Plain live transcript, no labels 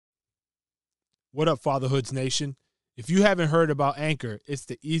What up, Fatherhoods Nation? If you haven't heard about Anchor, it's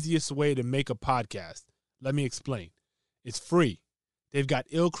the easiest way to make a podcast. Let me explain. It's free. They've got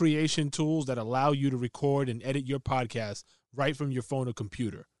ill creation tools that allow you to record and edit your podcast right from your phone or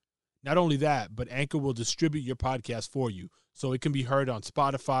computer. Not only that, but Anchor will distribute your podcast for you so it can be heard on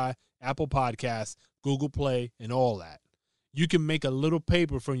Spotify, Apple Podcasts, Google Play, and all that. You can make a little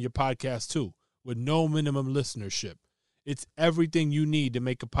paper from your podcast too, with no minimum listenership. It's everything you need to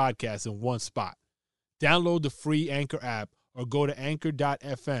make a podcast in one spot. Download the free Anchor app or go to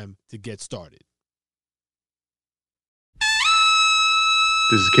anchor.fm to get started.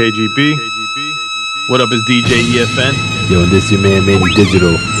 This is KGB. What up, is DJ EFN? Yo, this is your man Manny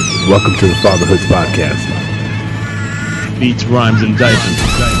Digital. Welcome to the Fatherhoods Podcast. Beats, rhymes, and diapers.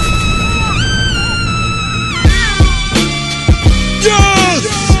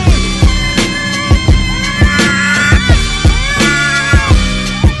 Yes!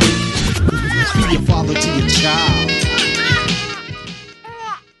 Be your father to your child.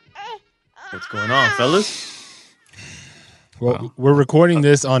 What's going on, fellas? Well, we're recording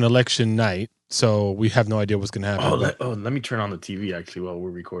this on election night, so we have no idea what's going to happen. Let me turn on the TV actually while we're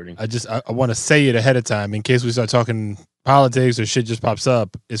recording. I want to say it ahead of time in case we start talking politics or shit just pops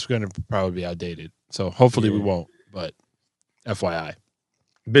up. It's going to probably be outdated. So hopefully we won't, but FYI.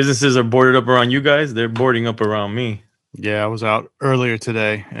 Businesses are boarded up around you guys. They're boarding up around me. Yeah, I was out earlier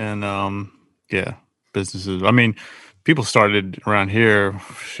today, and businesses. I mean, people started around here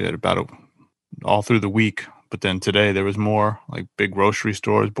all through the week, but then today there was more, like big grocery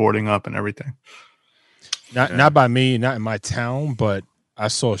stores boarding up and everything. Not by me, not in my town, but I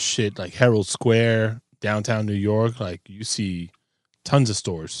saw shit like Herald Square, downtown New York. Like you see tons of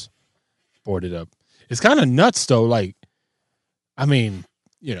stores boarded up. It's kind of nuts though. Like, I mean,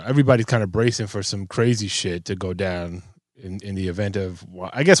 you know, everybody's kind of bracing for some crazy shit to go down in the event of,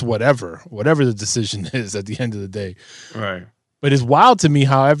 I guess, whatever the decision is at the end of the day. Right. But it's wild to me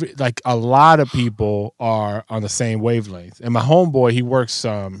how a lot of people are on the same wavelength. And my homeboy, he works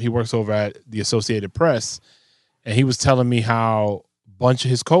over at the Associated Press, and he was telling me how a bunch of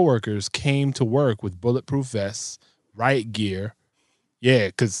his coworkers came to work with bulletproof vests, riot gear. Yeah,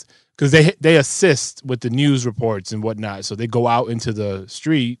 because they assist with the news reports and whatnot. So they go out into the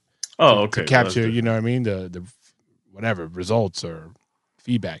street to capture, you know what I mean, the whatever results or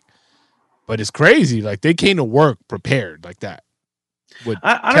feedback. But it's crazy. Like they came to work prepared like that.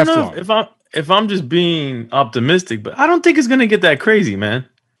 I don't know if I'm just being optimistic, but I don't think it's gonna get that crazy, man.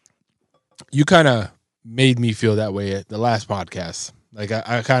 You kind of made me feel that way at the last podcast. Like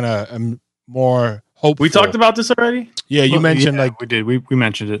I kind of am more hopeful. We talked about this already. Yeah, you mentioned we did. We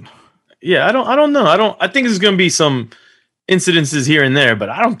mentioned it. Yeah, I don't know. I think there's gonna be some incidences here and there, but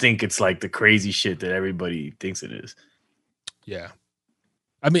I don't think it's like the crazy shit that everybody thinks it is. Yeah,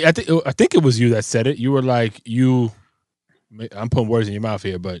 I mean, I think it was you that said it. You were like, I'm putting words in your mouth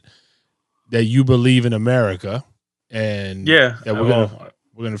here, but that you believe in America and that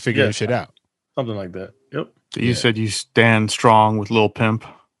we're gonna figure this shit out. Something like that. Yep. You said you stand strong with Lil Pimp.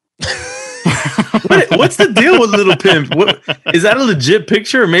 What's the deal with Little Pimp? What is that, a legit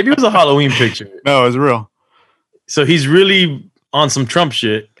picture, or maybe it was a Halloween picture? No, it's real. So he's really on some Trump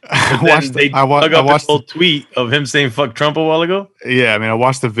shit. I watched the whole tweet of him saying "fuck Trump" a while ago. Yeah, I mean, I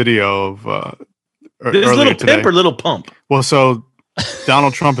watched the video of. This Little Pimp or Little Pump? Well, so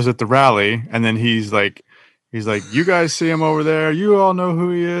Donald Trump is at the rally, and then he's like, "You guys see him over there? You all know who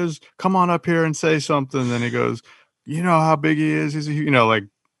he is. Come on up here and say something." Then he goes, "You know how big he is? He's like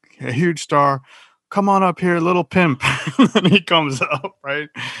a huge star. Come on up here, Little Pimp." And he comes up, right?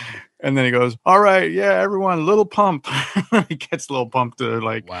 And then he goes, "All right, yeah, everyone, Little Pump." He gets Little Pump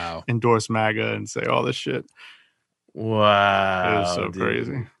to endorse MAGA and say all this shit. Wow, it was so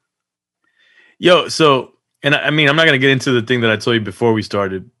crazy. Yo, so, and I mean, I'm not going to get into the thing that I told you before we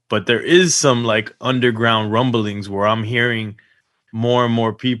started, but there is some like underground rumblings where I'm hearing more and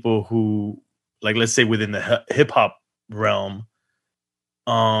more people who, like, let's say within the hip hop realm,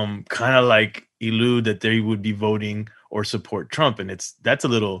 kind of like elude that they would be voting or support Trump. And that's a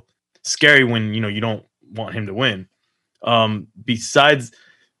little scary when, you know, you don't want him to win. Besides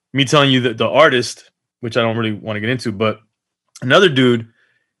me telling you that the artist, which I don't really want to get into, but another dude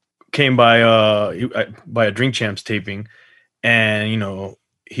came by a Drink Champs taping, and you know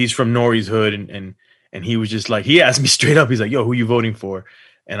he's from Nori's hood, and he was just like, he asked me straight up, he's like, "Yo, who you voting for?"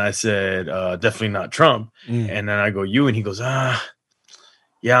 And I said, "Definitely not Trump." And then I go, "You?" And he goes, "Yeah,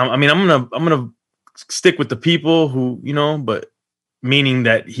 I mean, I'm gonna stick with the people who, you know," but meaning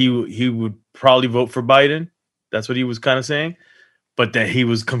that he would probably vote for Biden. That's what he was kind of saying, but that he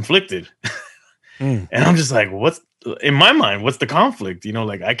was conflicted. And I'm just like, what's in my mind? What's the conflict? You know,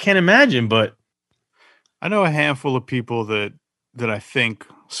 like I can't imagine, but I know a handful of people that I think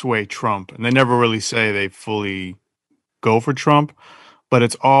sway Trump, and they never really say they fully go for Trump, but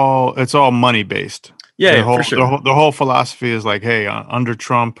it's all money based. Yeah, Their whole, for sure. their whole philosophy is like, hey, under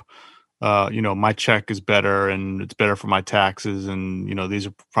Trump, my check is better and it's better for my taxes, and these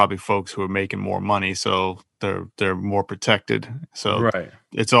are probably folks who are making more money, so they're more protected. So Right.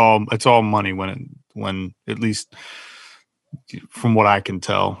 it's all money when at least from what I can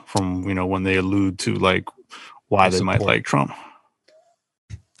tell from when they allude to like why they might like Trump.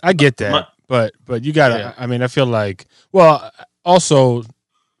 I get that, but you gotta. Yeah. I mean, I feel like. Well, also,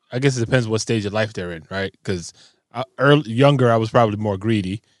 I guess it depends what stage of life they're in, right? Because younger, I was probably more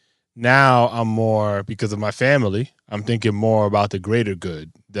greedy. Now I'm more, because of my family, I'm thinking more about the greater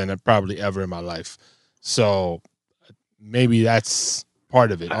good than I probably ever in my life. So maybe that's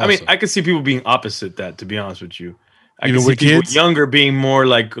part of it. Also. I mean, I could see people being opposite that, to be honest with you. I Even can see with people kids? younger being more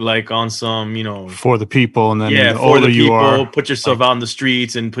like on some, for the people, and then yeah, the for older the people, you are, put yourself out in the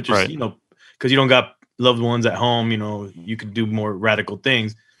streets and put your, Right. because you don't got loved ones at home, you could do more radical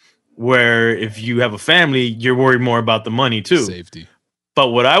things. Where if you have a family, you're worried more about the money too. Safety. But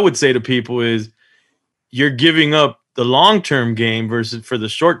what I would say to people is you're giving up the long-term gain versus for the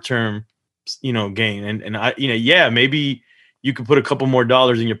short-term, gain. And I, yeah, maybe you could put a couple more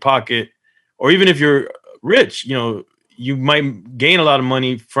dollars in your pocket, or even if you're rich, you might gain a lot of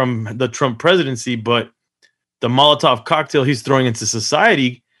money from the Trump presidency, but the Molotov cocktail he's throwing into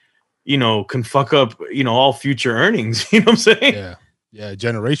society, can fuck up, all future earnings. You know what I'm saying? Yeah. Yeah.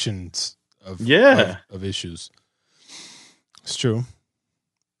 Generations of issues. It's true.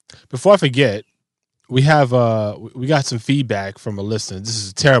 Before I forget, we got some feedback from a listener. This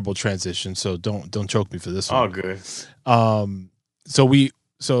is a terrible transition, so don't choke me for this one. Oh, good. So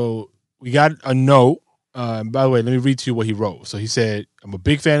we got a note. By the way, let me read to you what he wrote. So he said, "I'm a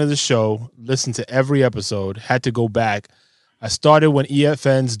big fan of the show. Listened to every episode. Had to go back. I started when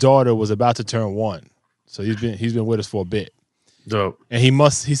EFN's daughter was about to turn 1. So he's been with us for a bit. Dope. And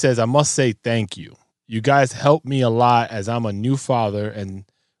he says, I must say thank you. You guys helped me a lot as I'm a new father and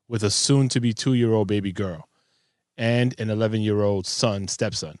with a soon-to-be 2-year-old baby girl and an 11-year-old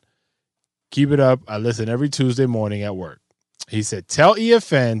stepson. Keep it up. I listen every Tuesday morning at work." He said, "Tell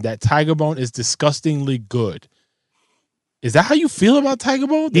EFN that Tiger Bone is disgustingly good." Is that how you feel about Tiger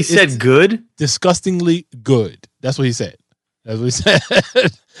Bone? He said good? Disgustingly good. That's what he said. That's what he said.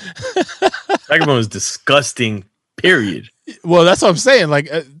 Tiger Bone is disgusting, period. Well, that's what I'm saying.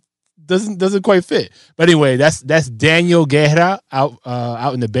 Like, doesn't quite fit. But anyway, that's Daniel Guerra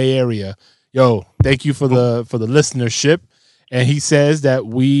out in the Bay Area. Yo, thank you for the listenership. And he says that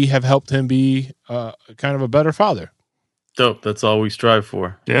we have helped him be kind of a better father. Dope. That's all we strive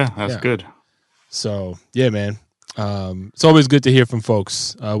for. Yeah, that's good. So yeah, man. It's always good to hear from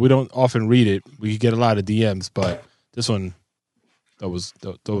folks. We don't often read it. We get a lot of DMs, but this one, that was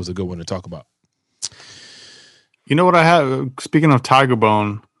a good one to talk about. You know what I have? Speaking of Tiger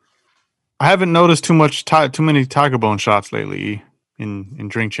Bone, I haven't noticed too many Tiger Bone shots lately in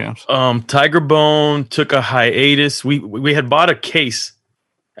Drink Champs. Tiger Bone took a hiatus. We had bought a case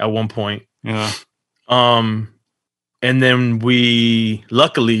at one point. Yeah. And then we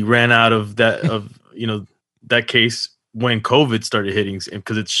luckily ran out of that that case when COVID started hitting,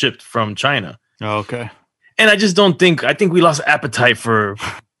 because it's shipped from China. Oh, okay. And I think we lost appetite for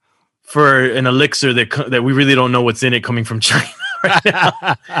an elixir that we really don't know what's in it coming from China right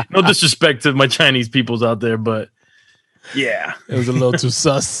now. No disrespect to my Chinese peoples out there, but yeah, it was a little too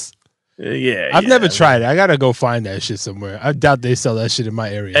sus. I've never tried it. I gotta go find that shit somewhere. I doubt they sell that shit in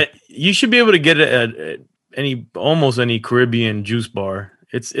my area. You should be able to get it at almost any Caribbean juice bar.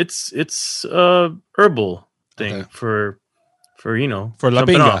 It's herbal thing for for la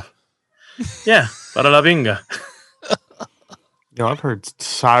pinga. Yeah, para la pinga. Yo, I've heard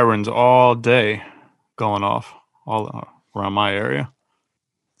sirens all day going off all around my area.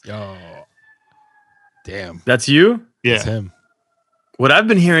 Yo, damn, that's you? Yeah, that's him. What I've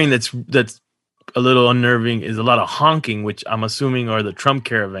been hearing that's a little unnerving is a lot of honking, which I'm assuming are the Trump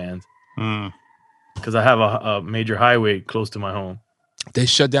caravans. Because I have a major highway close to my home. They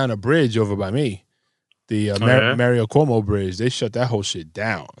shut down a bridge over by me, the Mario Cuomo Bridge. They shut that whole shit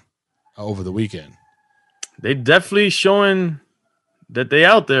down over the weekend. They definitely showing that they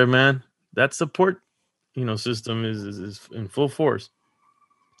out there, man. That support, system is in full force.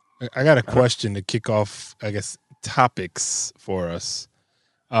 I got a question to kick off, I guess, topics for us.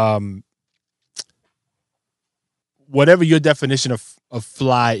 Whatever your definition of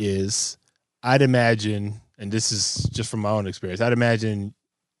fly is, I'd imagine, and this is just from my own experience, I'd imagine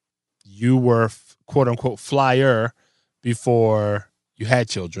you were quote unquote flyer before you had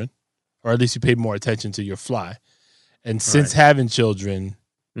children. or at least you paid more attention to your fly. And since having children,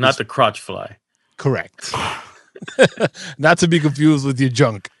 not the crotch fly. Correct. Not to be confused with your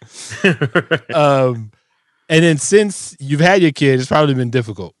junk. And then since you've had your kid, it's probably been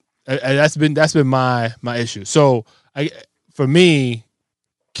difficult. And that's been my issue. So for me,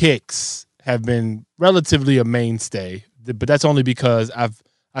 kicks have been relatively a mainstay, but that's only because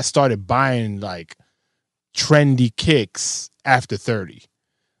I started buying like trendy kicks after 30.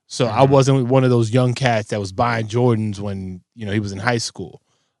 So I wasn't one of those young cats that was buying Jordans when, he was in high school.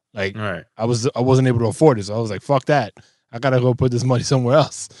 Like I wasn't able to afford it. So I was like, fuck that. I got to go put this money somewhere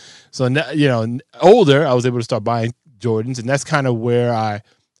else. So now, older, I was able to start buying Jordans, and that's kind of where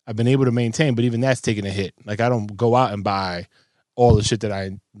I've been able to maintain, but even that's taking a hit. Like I don't go out and buy all the shit that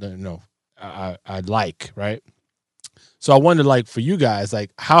I like, right? So I wonder, like, for you guys,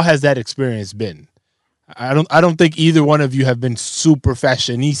 like, how has that experience been? I don't think either one of you have been super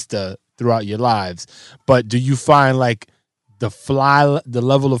fashionista throughout your lives, but do you find like the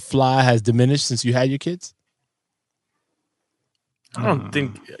level of fly has diminished since you had your kids? I don't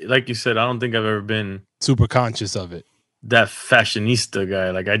think, like you said, I don't think I've ever been super conscious of it. That fashionista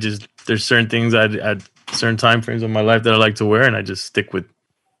guy. Like there's certain things at certain time frames of my life that I like to wear, and I just stick with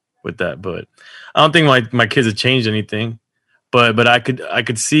that. But I don't think my kids have changed anything. But I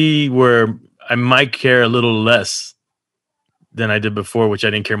could see where I might care a little less than I did before, which I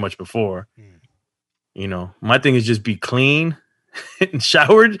didn't care much before. My thing is just be clean and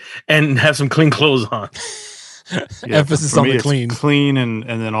showered and have some clean clothes on. Yeah, emphasis on the clean and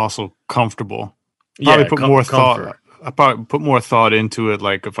then also comfortable. Probably put more thought. I probably put more thought into it,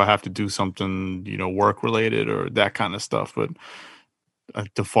 like if I have to do something, work related or that kind of stuff. But I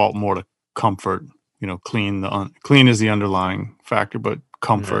default more to comfort. Clean is the underlying factor, but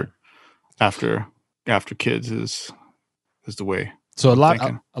comfort after kids is the way. So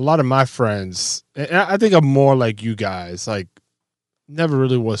a lot of my friends, and I think I'm more like you guys, like never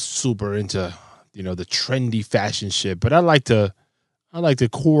really was super into the trendy fashion shit, but I like to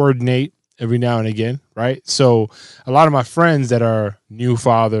coordinate every now and again, right? So a lot of my friends that are new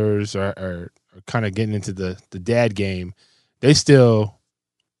fathers are kind of getting into the dad game, they still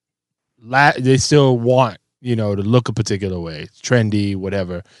want to look a particular way, trendy,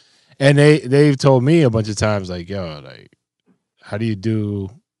 whatever. And they've told me a bunch of times, like, yo, like, how do you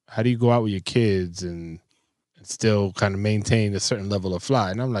go out with your kids and still kind of maintain a certain level of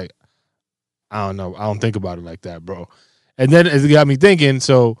fly? And I'm like, I don't know. I don't think about it like that, bro. And then it got me thinking,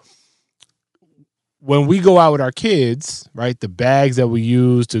 so when we go out with our kids, right, the bags that we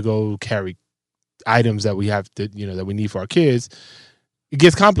use to go carry items that we have to, that we need for our kids, it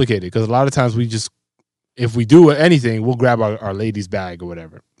gets complicated because a lot of times if we do anything, we'll grab our ladies' bag or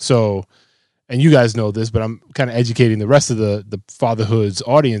whatever. So, and you guys know this, but I'm kind of educating the rest of the fatherhood's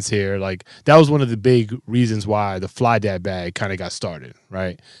audience here. Like that was one of the big reasons why the Fly Dad bag kind of got started,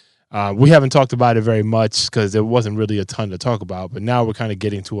 right? We haven't talked about it very much because there wasn't really a ton to talk about, but now we're kind of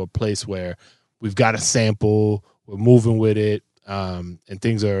getting to a place where we've got a sample, we're moving with it, and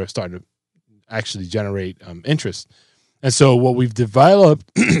things are starting to actually generate interest. And so what we've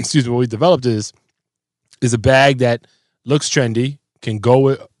developed, is a bag that looks trendy, can go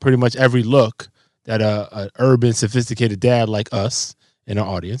with pretty much every look that an urban, sophisticated dad like us in our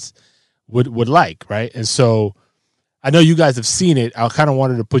audience would like, right? And so I know you guys have seen it. I kind of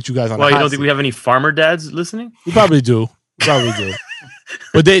wanted to put you guys on. Well, you don't think we have any farmer dads listening? We probably do.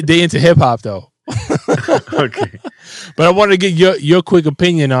 But they into hip hop though. Okay. But I wanted to get your quick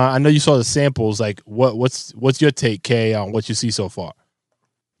opinion on. I know you saw the samples. Like, what's your take, Kay, on what you see so far?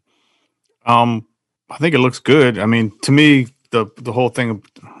 I think it looks good. I mean, to me, the whole thing.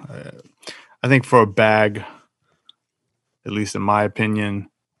 I think for a bag, at least in my opinion,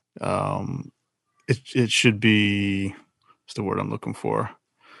 it should be. What's the word I'm looking for?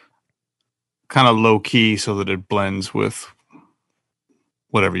 Kind of low key, so that it blends with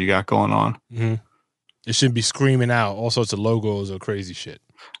whatever you got going on. Mm-hmm. It shouldn't be screaming out all sorts of logos or crazy shit.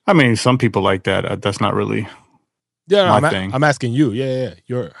 I mean, some people like that. That's not really my thing. I'm asking you. Yeah.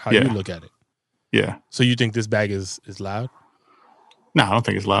 You look at it. Yeah. So you think this bag is loud? No, I don't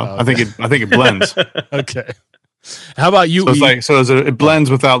think it's loud. I think it blends. Okay. How about you? So it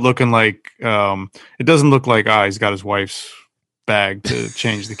blends without looking like it doesn't look like he's got his wife's bag to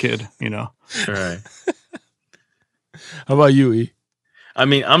change the kid, All right. How about you, E? I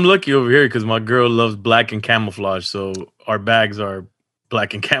mean, I'm lucky over here because my girl loves black and camouflage, so our bags are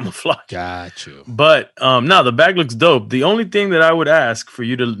black and camouflage. Got you. But no, the bag looks dope. The only thing that I would ask for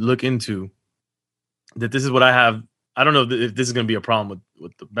you to look into, that this is what I have. I don't know if this is going to be a problem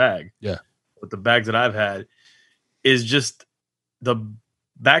with the bag. Yeah. With the bags that I've had, is just the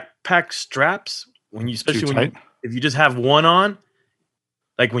backpack straps when you, especially Too when you, tight? if you just have one on,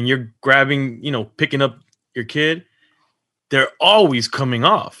 like when you're grabbing, picking up your kid, they're always coming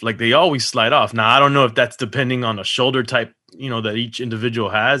off. Like they always slide off. Now I don't know if that's depending on the shoulder type, that each individual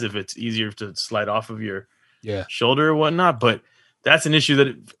has. If it's easier to slide off of your shoulder or whatnot, but that's an issue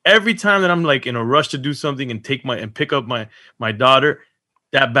that every time that I'm like in a rush to do something and pick up my daughter,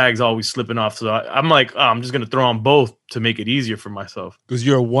 that bag's always slipping off. So I'm like, I'm just gonna throw on both to make it easier for myself. Because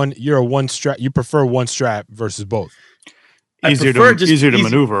you're a one strap. You prefer one strap versus both. Easier to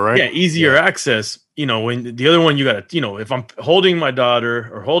maneuver, right? Yeah, easier access. When the other one, you gotta, if I'm holding my daughter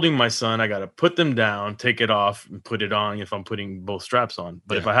or holding my son, I gotta put them down, take it off, and put it on. If I'm putting both straps on,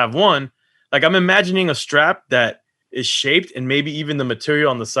 but if I have one, like I'm imagining a strap that is shaped, and maybe even the material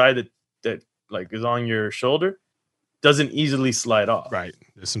on the side that like is on your shoulder doesn't easily slide off. Right.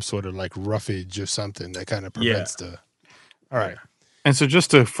 There's some sort of like roughage or something that kind of prevents the. All right. And so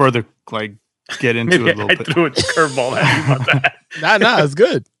just to further like get into Maybe it a little bit. I threw a curveball at you about that. Nah, it's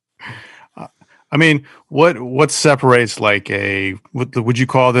good. I mean, what separates like would you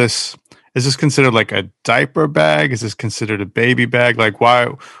call this? Is this considered like a diaper bag? Is this considered a baby bag? Like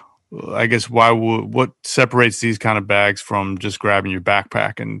what separates these kind of bags from just grabbing your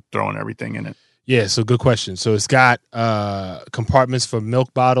backpack and throwing everything in it? Yeah, so good question. So it's got compartments for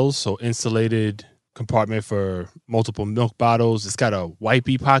milk bottles, so insulated compartment for multiple milk bottles. It's got a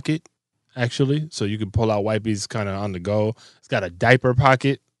wipey pocket, actually, so you can pull out wipies kind of on the go. It's got a diaper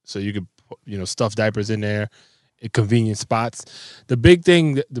pocket, so you could stuff diapers in there at convenient spots. The big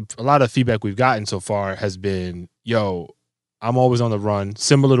thing, a lot of feedback we've gotten so far has been, I'm always on the run,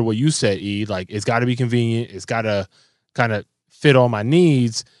 similar to what you said, E. Like, it's got to be convenient. It's got to kind of fit all my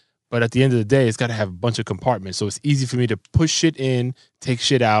needs. But at the end of the day, it's got to have a bunch of compartments. So it's easy for me to push shit in, take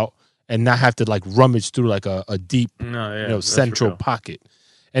shit out, and not have to like rummage through like a deep, central pocket.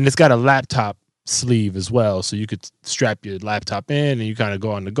 And it's got a laptop sleeve as well. So you could strap your laptop in and you kind of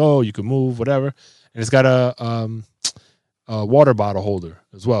go on the go. You can move, whatever. And it's got a water bottle holder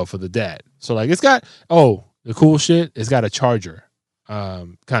as well for the dad. So like it's got, the cool shit, it's got a charger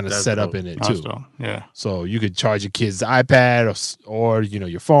kind of set up in it too. Yeah. So you could charge your kid's iPad or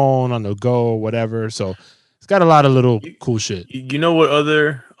your phone on the go or whatever. So it's got a lot of little cool shit. You know what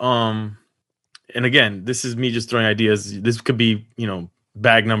other and again, this is me just throwing ideas. This could be,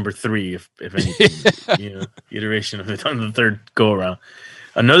 bag number 3 if anything, iteration of it on the third go around.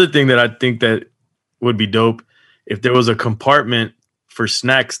 Another thing that I think that would be dope if there was a compartment for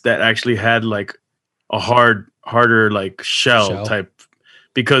snacks that actually had like a harder like shell type,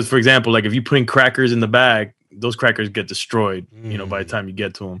 because for example, like if you put in crackers in the bag, those crackers get destroyed, by the time you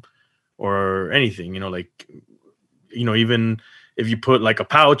get to them, or anything, even if you put like a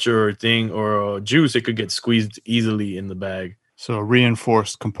pouch or a thing or a juice, it could get squeezed easily in the bag. So a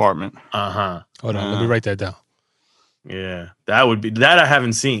reinforced compartment. Hold on, let me write that down. Yeah, that I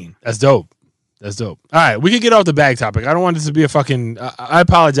haven't seen. That's dope. All right, we can get off the bag topic. I don't want this to be a fucking. I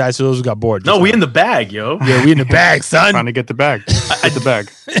apologize to those who got bored. No, we in the bag, yo. Yeah, we in the bag, son. Trying to get the bag. Get the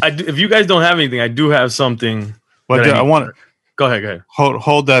bag. If you guys don't have anything, I do have something. Well, I want to. Go ahead.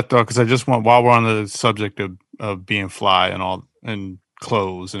 Hold that though, because I just want, while we're on the subject of being fly and all and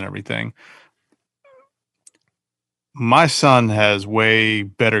clothes and everything. My son has way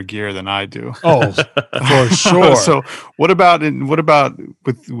better gear than I do. Oh, for sure. So what about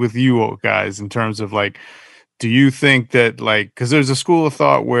with you guys in terms of like, do you think that like, because there's a school of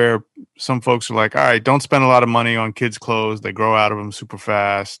thought where some folks are like, all right, don't spend a lot of money on kids' clothes. They grow out of them super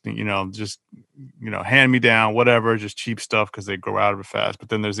fast. Just, hand me down, whatever, just cheap stuff because they grow out of it fast. But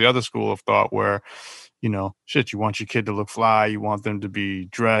then there's the other school of thought where, you want your kid to look fly. You want them to be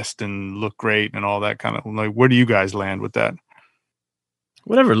dressed and look great and all that kind of like, where do you guys land with that?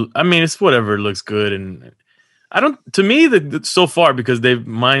 Whatever. I mean, it's whatever looks good. And to me, so far, because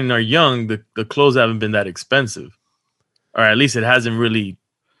mine are young, the clothes haven't been that expensive, or at least it hasn't really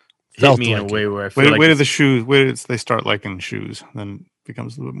hit me in a way where I feel where do the shoes, they start liking shoes, then it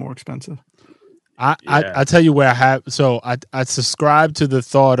becomes a little bit more expensive. I tell you where I have, so I subscribe to the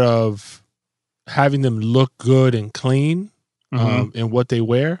thought of having them look good and clean in what they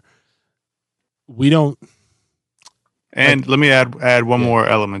wear. We don't. And let me add one more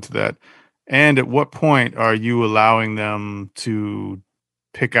element to that. And at what point are you allowing them to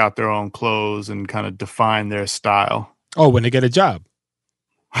pick out their own clothes and kind of define their style? Oh, when they get a job.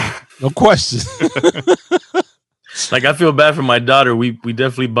 No question. Like, I feel bad for my daughter. We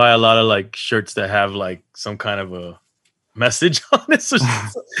definitely buy a lot of like shirts that have like some kind of a message on it. So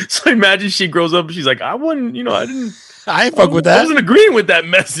imagine she grows up and she's like, I ain't fuck with that. I wasn't agreeing with that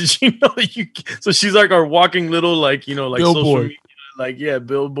message, So she's like our walking little like, like billboard. social media like, yeah,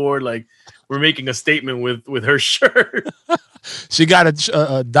 Billboard, like we're making a statement with her shirt. She got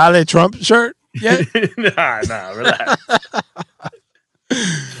a Donald Trump shirt yet? Nah, relax.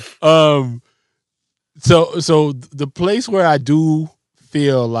 So the place where I do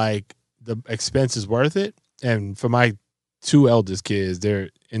feel like the expense is worth it, and for my two eldest kids, they're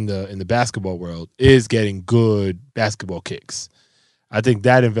in the basketball world, is getting good basketball kicks. I think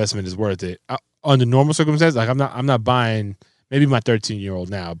that investment is worth it. Under normal circumstances, like I'm not buying maybe my 13-year-old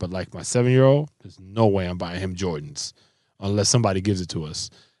now, but like my 7-year-old, there's no way I'm buying him Jordans unless somebody gives it to us.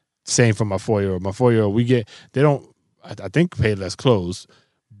 Same for my 4-year-old. My 4-year-old, I think Payless closed,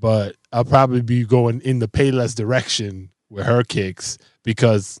 but I'll probably be going in the Payless direction with her kicks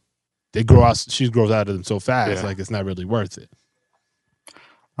because they grow out. She grows out of them so fast, like it's not really worth it.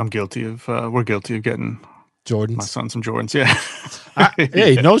 I'm guilty of. We're guilty of getting Jordans. my son some Jordans. Yeah.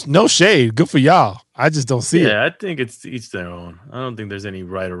 Hey, no shade. Good for y'all. I just don't see it. Yeah, I think it's each their own. I don't think there's any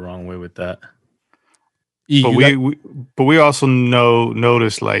right or wrong way with that. But we also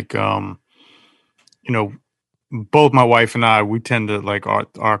notice like both my wife and I, we tend to like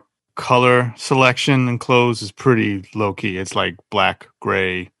our color selection in clothes is pretty low key. It's like black,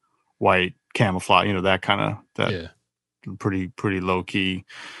 gray, white, camouflage, that kind of pretty low key.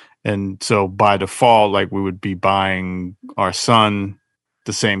 And so by default, like we would be buying our son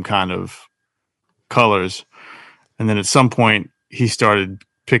the same kind of colors. And then at some point he started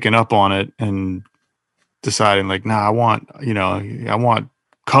picking up on it and deciding like, nah, I want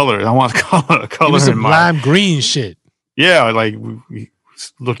color. I want color. Give me some lime green shit. Yeah, like we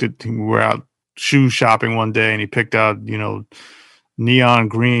looked at. We were out shoe shopping one day, and he picked out neon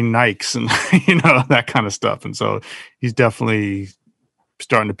green Nikes and that kind of stuff. And so he's definitely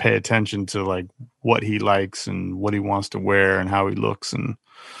starting to pay attention to like what he likes and what he wants to wear and how he looks. And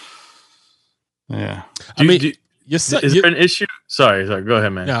yeah, your son, is there an issue? Sorry, go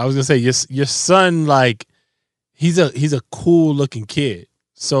ahead, man. No, I was gonna say your son, like he's a cool looking kid.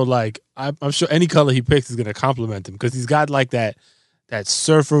 So like I'm sure any color he picks is gonna compliment him because he's got like that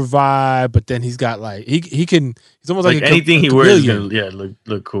surfer vibe, but then he's got like he's almost like anything he wears is gonna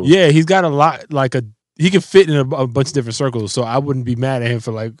look cool. Yeah, he's got a lot he can fit in a bunch of different circles. So I wouldn't be mad at him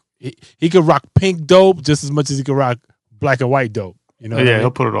for like he could rock pink dope just as much as he could rock black and white dope.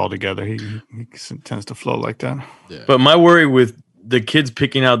 He'll put it all together. He tends to flow like that. Yeah. But my worry with the kids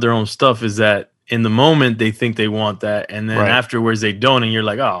picking out their own stuff is that in the moment they think they want that, and then afterwards they don't, and you're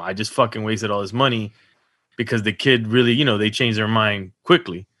like, oh, I just fucking wasted all this money because the kid really, they change their mind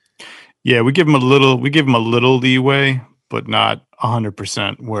quickly. Yeah, we give them a little leeway, but not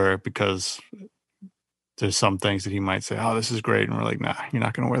 100% because there's some things that he might say, oh, this is great, and we're like, nah, you're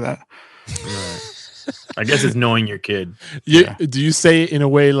not going to wear that. Right. I guess it's knowing your kid. Yeah. Do you say it in a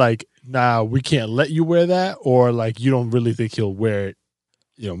way like, nah, we can't let you wear that, or like you don't really think he'll wear it,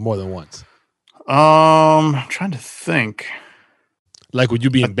 more than once? I'm trying to think. Like, would you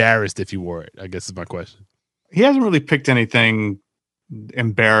be embarrassed if you wore it? I guess is my question. He hasn't really picked anything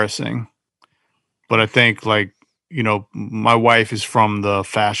embarrassing, but I think like, my wife is from the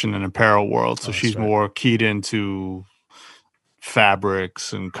fashion and apparel world, so she's more keyed into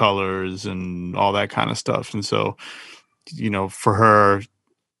fabrics and colors and all that kind of stuff. And so, for her,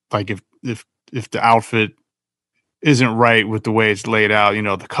 like if the outfit isn't right with the way it's laid out,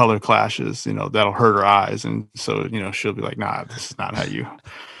 the color clashes, that'll hurt her eyes. And so, she'll be like, nah, this is not how you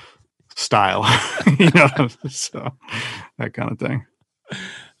style, so that kind of thing.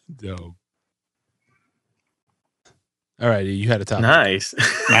 Dope. All right, you had a topic. Nice.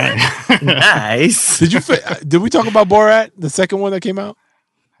 Nice. Did we talk about Borat, the second one that came out?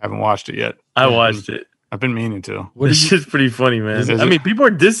 Haven't watched it yet. I watched it. I've been meaning to. This shit's pretty funny, man. I mean, people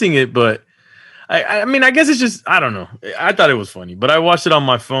are dissing it, but I mean, I guess it's just, I don't know. I thought it was funny, but I watched it on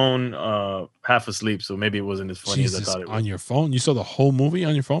my phone, half asleep, so maybe it wasn't as funny as I thought it was. On your phone? You saw the whole movie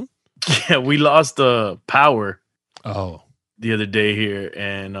on your phone? Yeah, we lost power. Oh. The other day here,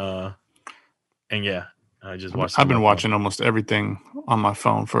 and yeah, I just watched. I've been watching almost everything on my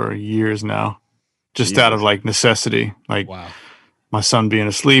phone for years now, just out of like necessity. Like, wow. My son being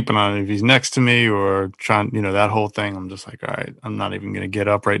asleep, and I don't know if he's next to me or trying, that whole thing. I'm just like, all right, I'm not even going to get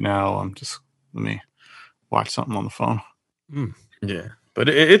up right now. Let me watch something on the phone. Yeah, but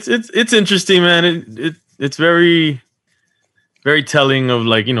it's interesting, man. It's very, very telling of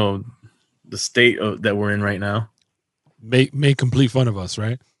like the state that we're in right now. Make complete fun of us,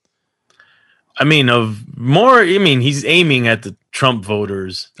 right? I mean, he's aiming at the Trump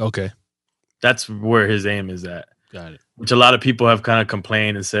voters. Okay. That's where his aim is at. Got it. Which a lot of people have kind of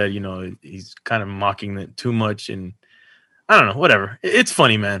complained and said, he's kind of mocking it too much. And I don't know, whatever. It's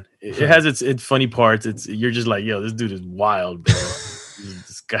funny, man. It has its funny parts. You're just like, yo, this dude is wild, bro.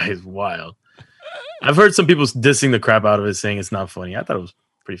 This guy is wild. I've heard some people dissing the crap out of it, saying it's not funny. I thought it was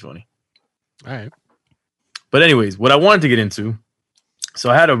pretty funny. All right. But anyways, what I wanted to get into. So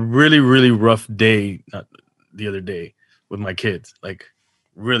I had a really, really rough day the other day with my kids, like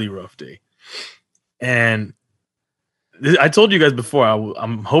really rough day. And I told you guys before,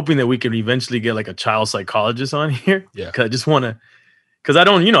 I'm hoping that we can eventually get like a child psychologist on here. Yeah. Cause I just want to, cause I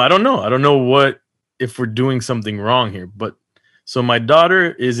don't know what, if we're doing something wrong here. But so my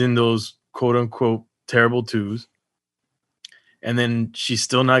daughter is in those quote unquote terrible twos. And then she's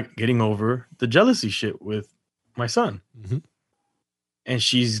still not getting over the jealousy shit with my son. Mm-hmm. And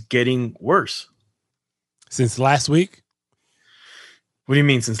she's getting worse. Since last week? What do you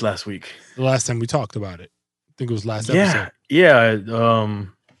mean since last week? The last time we talked about it. I think it was last episode. Yeah.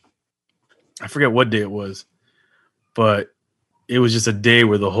 I forget what day it was, but it was just a day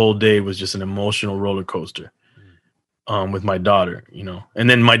where the whole day was just an emotional roller coaster with my daughter, you know. And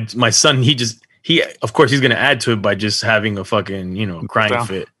then my son, he of course he's gonna add to it by just having a fucking, you know, crying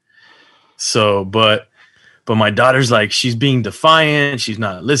fit. So but my daughter's like, she's being defiant, she's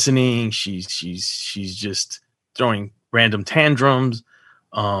not listening, she's just throwing random tantrums,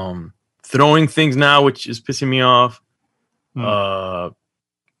 throwing things now, which is pissing me off. Not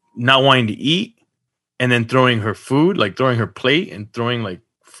wanting to eat, and then throwing her food, like throwing her plate and throwing like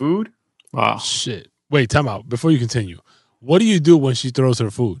food. Wow. Shit. Wait, time out. Before you continue, what do you do when she throws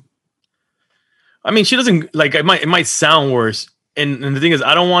her food? I mean, she doesn't like it might sound worse. And the thing is,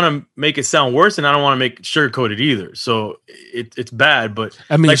 I don't want to make it sound worse, and I don't want to make it sugarcoated either. So it's bad. But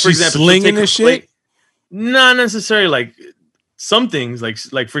I mean, like, for example, slinging this shit. Not necessarily. Like some things, like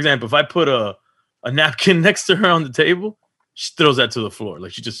for example, if I put a napkin next to her on the table, she throws that to the floor.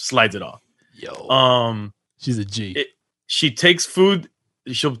 Like she just slides it off. Yo, she's a G. She takes food.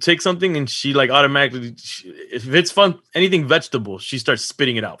 She'll take something and she like automatically, if it's fun, anything vegetable, she starts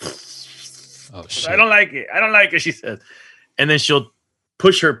spitting it out. Oh shit! I don't like it. She says, and then she'll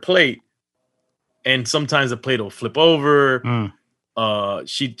push her plate, and sometimes the plate will flip over.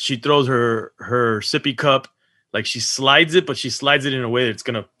 She throws her sippy cup, like she slides it, but she slides it in a way that's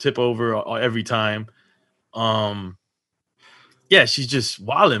gonna tip over every time. Yeah, she's just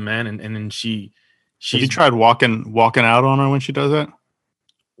wilding, man, and then she's. Have you tried walking out on her when she does that?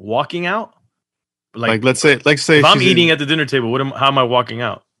 Walking out, like let's say if I'm eating at the dinner table, how am I walking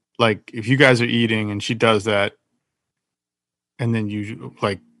out? Like if you guys are eating and she does that, and then you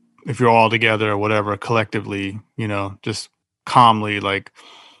like if you're all together or whatever collectively, you know, just calmly like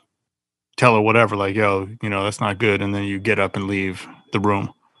tell her whatever, like, yo, you know, that's not good, and then you get up and leave the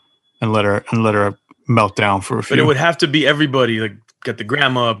room and let her melt down for a few. But it would have to be everybody, like get the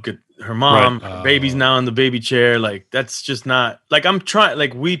grandma up, get her mom, right. Her baby's now in the baby chair. Like that's just not like I'm trying.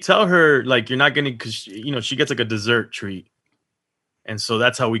 Like we tell her like you're not gonna, because you know she gets like a dessert treat, and so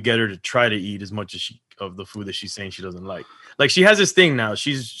that's how we get her to try to eat as much as of the food that she's saying she doesn't like. Like she has this thing now.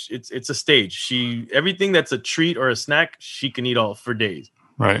 It's a stage. Everything that's a treat or a snack she can eat all for days.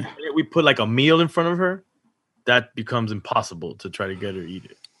 Right. We put like a meal in front of her, that becomes impossible to try to get her to eat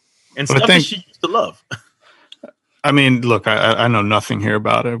it. And stuff that she used to love. I mean, look, I know nothing here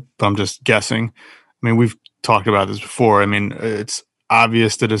about it, but I'm just guessing. I mean, we've talked about this before. I mean, it's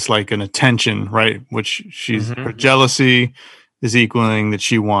obvious that it's like an attention, right? Which her jealousy is equaling that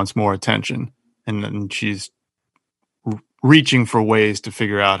she wants more attention, and she's reaching for ways to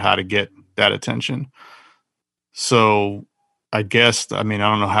figure out how to get that attention. So I guess, I mean,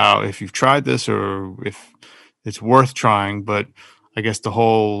 I don't know how, if you've tried this or if it's worth trying, but I guess the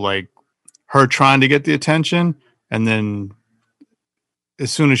whole, like, her trying to get the attention, and then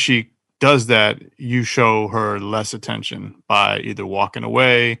as soon as she does that, you show her less attention by either walking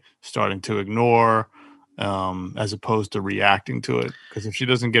away, starting to ignore, as opposed to reacting to it. Because if she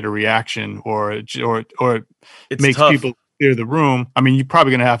doesn't get a reaction, or it makes tough. People clear the room, I mean, you're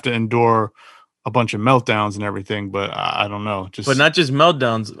probably going to have to endure a bunch of meltdowns and everything. But I don't know. But not just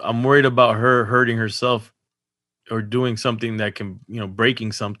meltdowns. I'm worried about her hurting herself or doing something that can,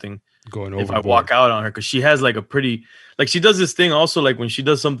 breaking something. Going over. If I walk out on her, because she has like a pretty, like she does this thing also, like when she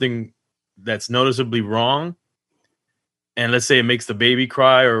does something that's noticeably wrong, and let's say it makes the baby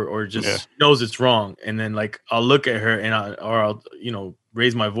cry or just knows it's wrong, and then like I'll look at her and I'll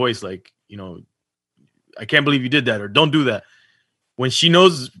raise my voice like, I can't believe you did that, or don't do that. When she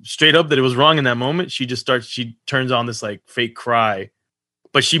knows straight up that it was wrong in that moment, she turns on this like fake cry,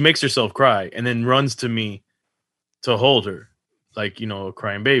 but she makes herself cry and then runs to me to hold her. Like, a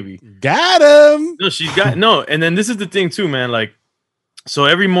crying baby. Got him. No, she's got no. And then this is the thing too, man. Like, So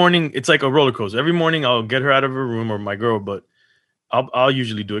every morning it's like a roller coaster. Every morning I'll get her out of her room, or my girl, but I'll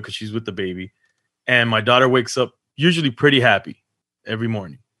usually do it because she's with the baby. And my daughter wakes up usually pretty happy every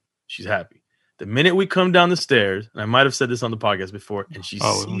morning. She's happy. The minute we come down the stairs, and I might have said this on the podcast before, and she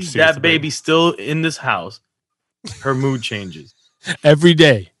sees that baby still in this house, her mood changes. Every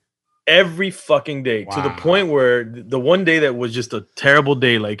day. Every fucking day. To the point where the one day that was just a terrible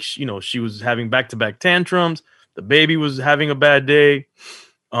day, like, she was having back-to-back tantrums. The baby was having a bad day.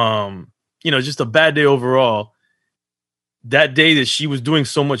 Just a bad day overall. That day that she was doing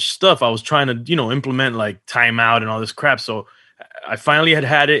so much stuff, I was trying to, implement like timeout and all this crap. So I finally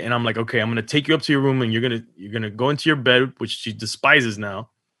had it, and I'm like, okay, I'm gonna take you up to your room, and you're gonna go into your bed, which she despises now,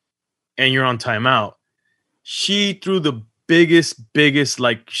 and you're on timeout. She threw the biggest,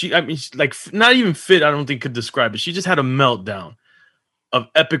 not even fit, I don't think could describe it. She just had a meltdown of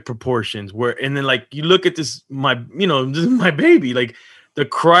epic proportions and then like you look at this is my baby, like the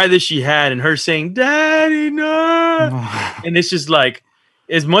cry that she had and her saying, "Daddy, no." And it's just like,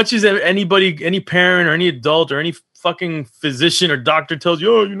 as much as anybody, any parent or any adult or any fucking physician or doctor tells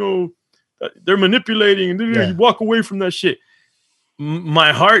you, "Oh, they're manipulating," and then you walk away from that shit.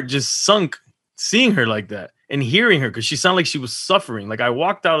 My heart just sunk seeing her like that and hearing her, because she sounded like she was suffering. Like, I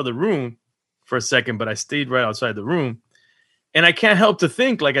walked out of the room for a second, but I stayed right outside the room. And I can't help to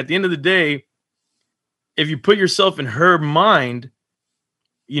think, like, at the end of the day, if you put yourself in her mind,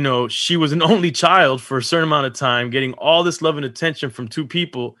 she was an only child for a certain amount of time, getting all this love and attention from two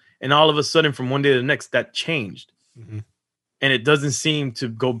people, and all of a sudden, from one day to the next, that changed. Mm-hmm. And it doesn't seem to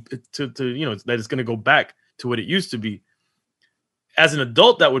go to that it's going to go back to what it used to be. As an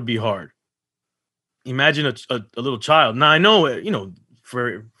adult, that would be hard. Imagine a little child. Now, I know,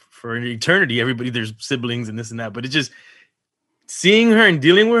 for an eternity, everybody, there's siblings and this and that, but it just, seeing her and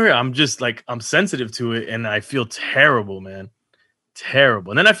dealing with her, I'm just like, I'm sensitive to it, and I feel terrible, man.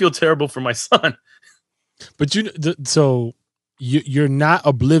 Terrible. And then I feel terrible for my son. But so you're not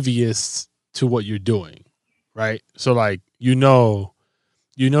oblivious to what you're doing, right? So like,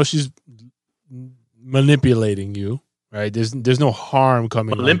 she's manipulating you, right? There's no harm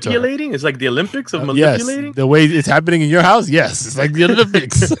coming. Manipulating? It's like the Olympics of manipulating? Yes, the way it's happening in your house, yes. It's like the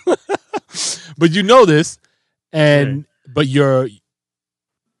Olympics. But you know this, and but your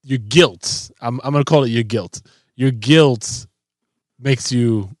guilt, I'm gonna call it your guilt. Your guilt makes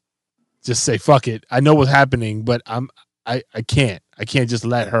you just say, fuck it. I know what's happening, but I can't just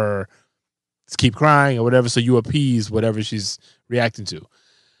let her keep crying or whatever. So you appease whatever she's reacting to.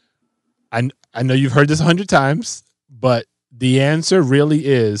 I know you've heard this 100 times, but the answer really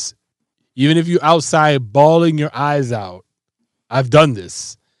is, even if you're outside bawling your eyes out, I've done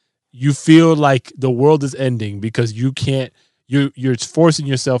this. You feel like the world is ending because you can't, you're forcing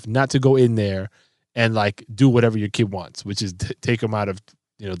yourself not to go in there and like do whatever your kid wants, which is take them out of,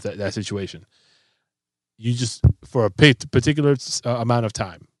 that situation. You just, for a particular amount of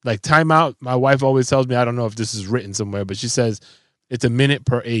time, like timeout. My wife always tells me, I don't know if this is written somewhere, but she says it's a minute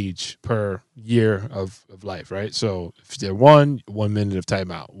per age per year of life, right? So if they're 1 minute of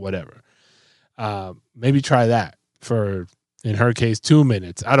timeout, whatever. Maybe try that for, in her case, 2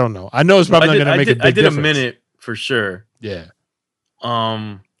 minutes. I don't know. I know it's probably not going to make a big difference. I did a minute for sure. Yeah.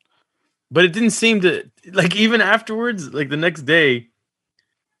 But it didn't seem to, like, even afterwards, like the next day,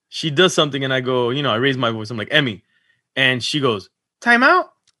 she does something and I go, I raise my voice. I'm like, Emmy. And she goes, time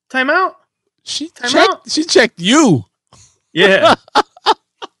out. She checked you. Yeah.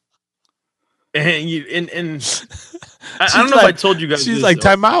 and I don't know if I told you guys. She's like,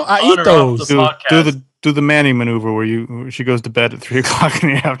 time out. I eat those. Do the Manny maneuver where she goes to bed at 3:00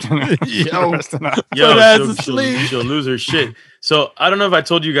 in the afternoon. She'll lose her shit. So I don't know if I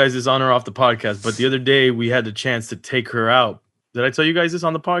told you guys this on or off the podcast, but the other day we had the chance to take her out. Did I tell you guys this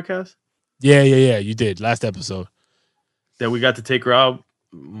on the podcast? Yeah. You did last episode. That we got to take her out.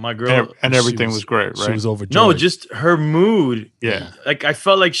 My girl, and everything was great, right? She was overjoyed. No, just her mood. Yeah, like I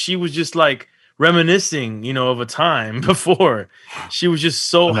felt like she was just like reminiscing, of a time before. She was just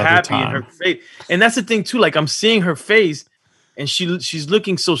so happy in her face. And that's the thing too, like I'm seeing her face and she's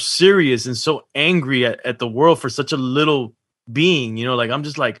looking so serious and so angry at the world for such a little being, like I'm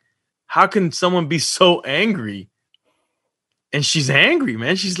just like, how can someone be so angry? And she's angry,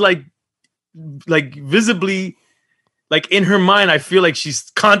 man. She's like visibly, like in her mind, I feel like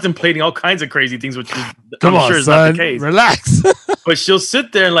she's contemplating all kinds of crazy things, which is, I'm sure is not the case. Relax. But she'll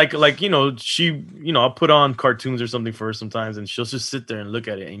sit there and like she, I'll put on cartoons or something for her sometimes, and she'll just sit there and look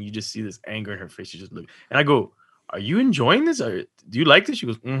at it, and you just see this anger in her face. She just look, and I go, "Are you enjoying this? Do you like this?" She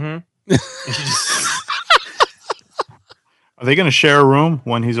goes, "Mm-hmm." And she just, Are they going to share a room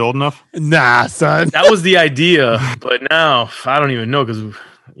when he's old enough? Nah, son. That was the idea, but now I don't even know because,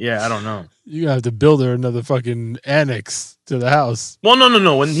 I don't know. You have to build her another fucking annex to the house. Well,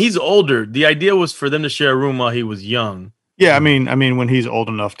 no. When he's older, the idea was for them to share a room while he was young. Yeah, I mean, when he's old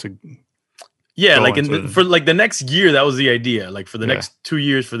enough to. Yeah, go like into for like the next year, that was the idea. Like for the Yeah. next 2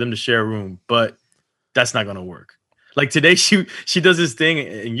 years, for them to share a room, but that's not gonna work. Like today, she does this thing,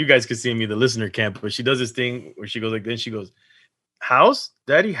 and you guys can see me, the listener can't, but she does this thing where she goes like, then she goes, "House,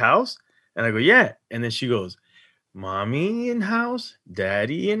 daddy, house," and I go, "Yeah," and then she goes, "Mommy in house,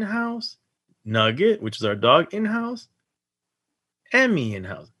 daddy in house, Nugget, which is our dog, in house, and me in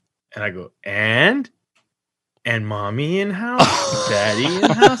house," and I go, and mommy in house, daddy in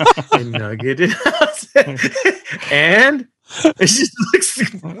house, and Nugget in house, and she just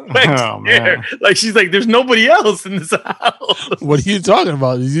looks like, Oh, man. like she's like, there's nobody else in this house. What are you talking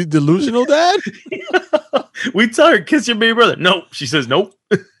about? Is you delusional, Dad? We tell her, kiss your baby brother. No, she says nope.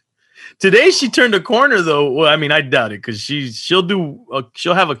 Today she turned a corner though. Well, I mean, I doubt it because she'll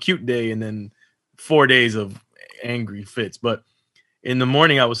have a cute day and then 4 days of angry fits. But in the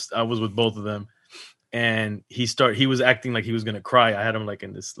morning, I was with both of them, and he was acting like he was gonna cry. I had him like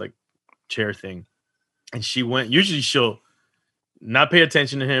in this like chair thing, and she went. Usually she'll not pay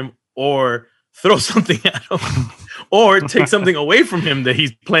attention to him or throw something at him or take something away from him that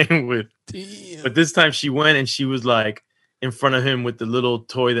he's playing with. Damn. But this time she went and she was like in front of him with the little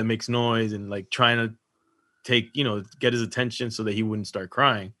toy that makes noise and like trying to get his attention so that he wouldn't start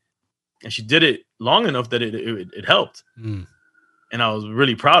crying. And she did it long enough that it helped. Mm. And I was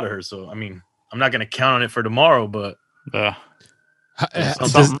really proud of her. So, I mean, I'm not going to count on it for tomorrow, but Yeah.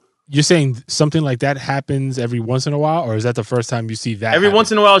 You're saying something like that happens every once in a while, or is that the first time you see that? every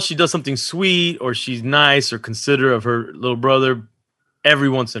once in a while she does something sweet or she's nice or considerate of her little brother every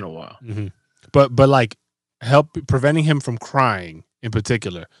once in a while. Mm-hmm. But like preventing him from crying in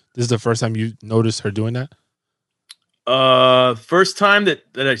particular. This is the first time you noticed her doing that? First time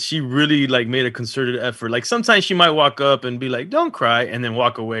that she really like made a concerted effort. Like sometimes she might walk up and be like, "Don't cry," and then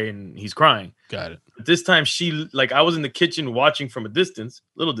walk away and he's crying. Got it. But this time she like I was in the kitchen watching from a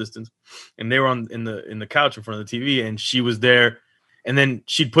little distance, and they were in the couch in front of the TV, and she was there, and then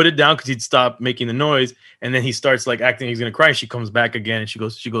she'd put it down because he'd stop making the noise, and then he starts like acting he's gonna cry, and she comes back again, and she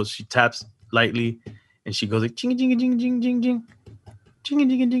taps lightly, and she goes like jing jing jing jing jing jing. Jing,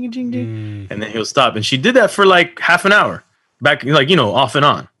 jing, jing, jing, jing. And then he'll stop. And she did that for like half an hour back, like, off and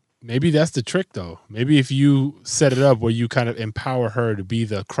on. Maybe that's the trick, though. Maybe if you set it up where you kind of empower her to be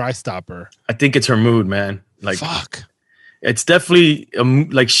the cry stopper. I think it's her mood, man. Like, fuck. It's definitely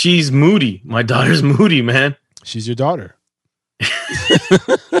like she's moody. My daughter's moody, man. She's your daughter.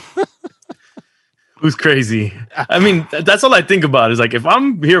 Who's crazy? I mean, that's all I think about is like, if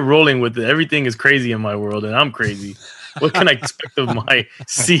I'm here rolling with it, everything is crazy in my world and I'm crazy. What can I expect of my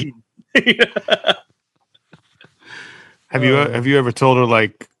seed? Have you ever told her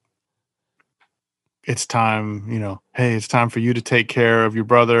like it's time, hey, it's time for you to take care of your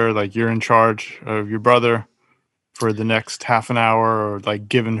brother, like you're in charge of your brother for the next half an hour, or like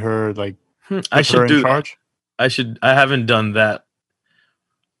giving her like I should do charge? I haven't done that.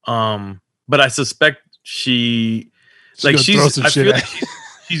 But I suspect she's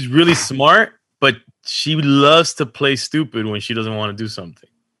really smart, but she loves to play stupid when she doesn't want to do something.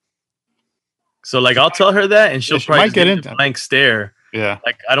 So like I'll tell her that and she'll probably might get into a blank stare. Yeah.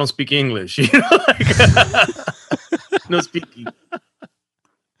 Like I don't speak English, no speaking.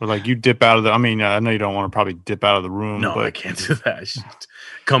 Or like you dip out of I know you don't want to probably dip out of the room. No, but I can't do that. She'd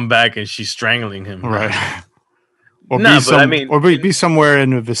come back and she's strangling him. Right. Or be somewhere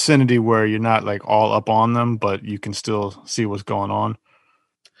in the vicinity where you're not like all up on them, but you can still see what's going on.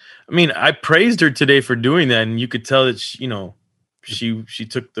 I mean, I praised her today for doing that, and you could tell that she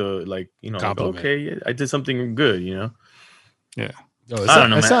took the compliment. Okay, yeah, I did something good, Yeah. I don't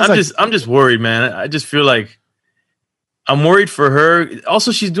know, man. I'm just worried, man. I just feel like I'm worried for her.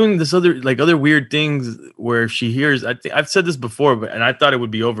 Also, she's doing this other weird things where she hears. I've said this before, and I thought it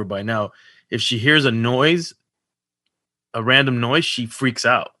would be over by now. If she hears a noise, a random noise, she freaks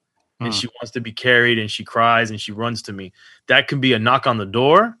out and she wants to be carried, and she cries and she runs to me. That can be a knock on the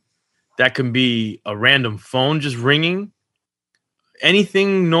door. That can be a random phone just ringing. Any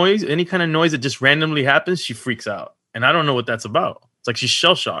kind of noise that just randomly happens, she freaks out. And I don't know what that's about. It's like she's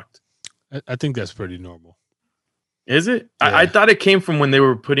shell-shocked. I think that's pretty normal. Is it? Yeah. I thought it came from when they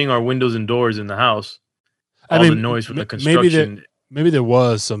were putting our windows and doors in the house. The noise from the construction. Maybe there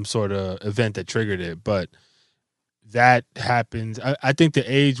was some sort of event that triggered it, but that happens. I think the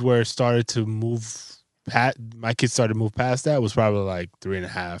age where it started to move my kids started to move past that was probably like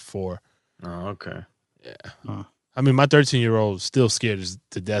 3.5, 4. Oh, okay. Yeah. I mean, my 13-year-old is still scared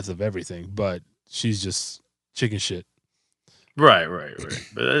to death of everything, but she's just chicken shit. Right.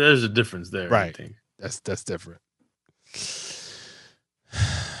 But there's a difference there. Right. I think. That's different.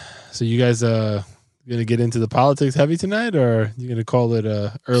 So you guys gonna get into the politics heavy tonight, or you gonna call it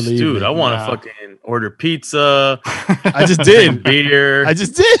early? Dude, evening? I want to fucking order pizza. I just did. Beer. I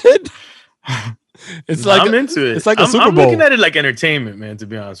just did. It's like I'm into it. It's like a Super I'm Bowl. looking at it like entertainment, man. To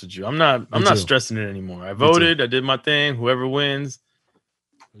be honest with you, I'm not too. stressing it anymore. I voted. I did my thing. Whoever wins,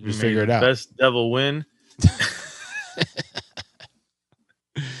 You just may figure it the out. Best devil win.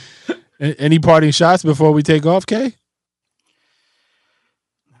 Any parting shots before we take off, Kay?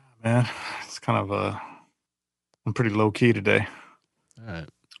 Man, it's kind of I'm pretty low key today. All right.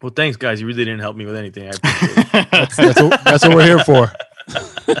 Well, thanks, guys. You really didn't help me with anything. I appreciate it. That's what we're here for.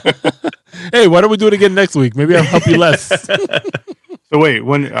 Hey, why don't we do it again next week? Maybe I'll help you less. So wait,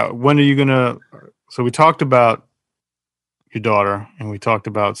 when are you gonna? So we talked about your daughter, and we talked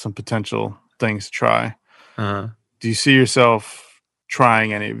about some potential things to try. Uh-huh. Do you see yourself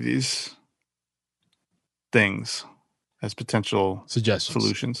trying any of these things as potential Suggestions.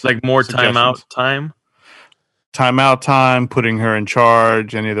 solutions? Like more Suggestions. timeout time. Putting her in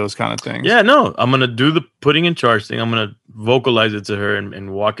charge, any of those kind of things. Yeah, no, I'm gonna do the putting in charge thing. I'm gonna vocalize it to her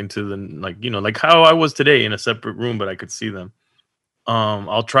and walk into the like how I was today in a separate room, but I could see them.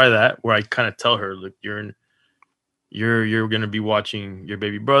 I'll try that where I kind of tell her, look, you're gonna be watching your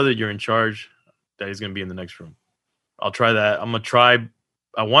baby brother. You're in charge. Daddy's gonna be in the next room. I'll try that. I want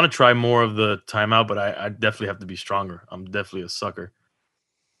to try more of the timeout, but I definitely have to be stronger. I'm definitely a sucker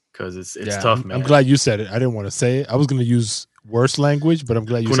because it's tough, man. I'm glad you said it. I didn't want to say it. I was going to use worse language, but I'm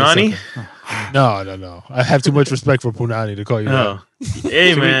glad you Punani? said something. No. I have too much respect for Punani to call you that.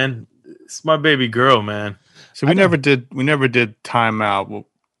 Hey, man, it's my baby girl, man. So we never did timeout. What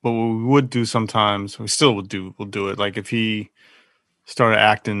we would do sometimes, we still we'll do it. Like if he started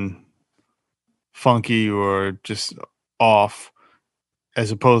acting funky or just off,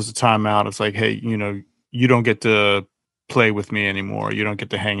 as opposed to timeout, it's like, hey, you don't get to play with me anymore. You don't get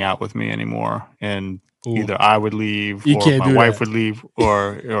to hang out with me anymore. And either I would leave, You or can't my do wife that. would leave,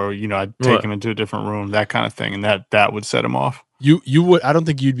 or I'd take him into a different room, that kind of thing, and that would set him off. You would. I don't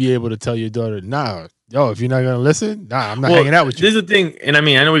think you'd be able to tell your daughter, nah, if you're not going to listen, nah, I'm not hanging out with you. This is the thing, and I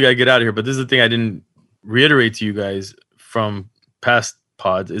mean, I know we got to get out of here, but this is the thing I didn't reiterate to you guys from past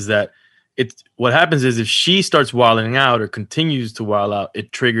pods is that what happens is if she starts wilding out or continues to wild out,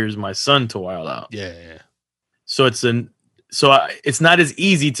 it triggers my son to wild out. Yeah. So it's not as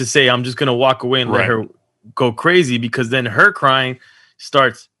easy to say I'm just gonna walk away and let Right. her go crazy, because then her crying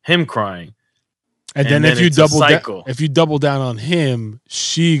starts him crying, And then if it's a cycle. if you double down on him,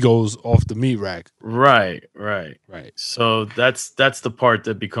 she goes off the meat rack. Right. Right. So that's the part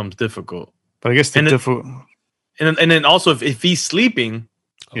that becomes difficult. But I guess And then also if he's sleeping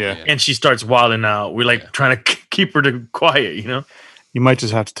Yeah. and she starts wilding out, we're like trying to keep her to quiet, you might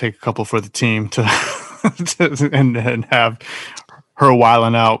just have to take a couple for the team to and have her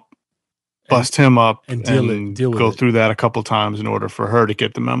wilding out, bust him up, and deal with go it. through that a couple times in order for her to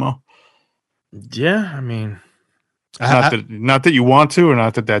get the memo. Yeah, I mean, Not that you want to, or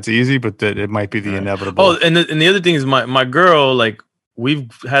not that that's easy, but that it might be the inevitable. oh, and the other thing is my girl, like, we've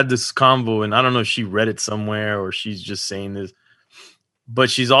had this convo, and I don't know if she read it somewhere or she's just saying this, but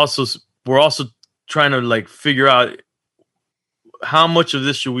we're also trying to like figure out how much of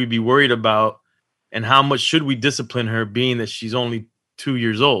this should we be worried about and how much should we discipline her, being that she's only 2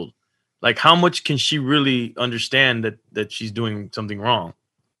 years old. Like, how much can she really understand that she's doing something wrong?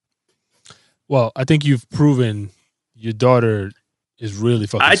 Well, I think you've proven your daughter is really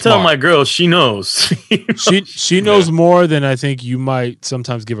fucking I tell smart. my girl, she knows. She knows more than I think you might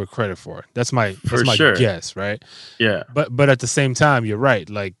sometimes give her credit for. That's my sure. guess, right? Yeah. But at the same time, you're right.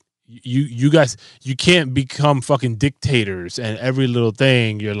 Like you guys, you can't become fucking dictators, and every little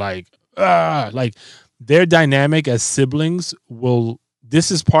thing you're like their dynamic as siblings this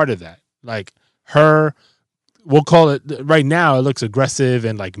is part of that. Like we'll call it right now, it looks aggressive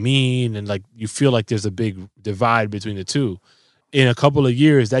and like mean, and like you feel like there's a big divide between the two. In a couple of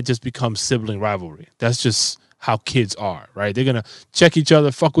years, that just becomes sibling rivalry. That's just how kids are, right? They're gonna check each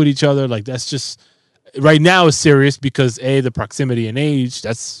other, fuck with each other. Like, that's just right now is serious because the proximity and age,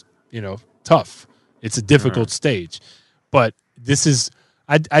 that's tough. It's a difficult stage. But this is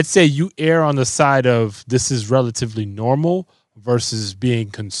I'd say you err on the side of this is relatively normal versus being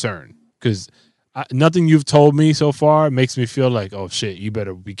concerned, because nothing you've told me so far makes me feel like, oh shit, you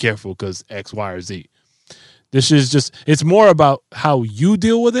better be careful because X, Y, or Z. This is just, it's more about how you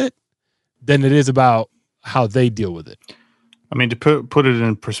deal with it than it is about how they deal with it. I mean, to put it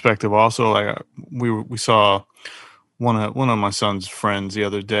in perspective, also, like we saw one of my son's friends the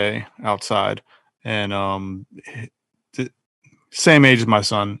other day outside, and same age as my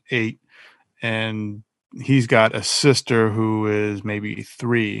son, 8, and he's got a sister who is maybe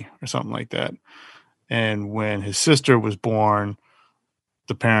 3 or something like that. And when his sister was born,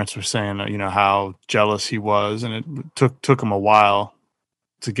 the parents were saying, how jealous he was, and it took him a while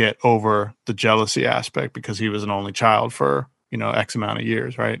to get over the jealousy aspect because he was an only child for X amount of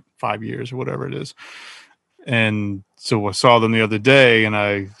years, right? 5 years or whatever it is. And so I saw them the other day, and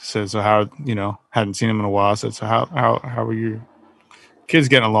I said, "So how hadn't seen him in a while?" I said, "So how are your kids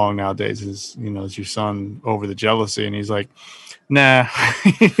getting along nowadays? Is your son over the jealousy?" And he's like, "Nah."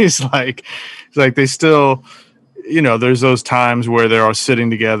 he's like they still, there's those times where they're all sitting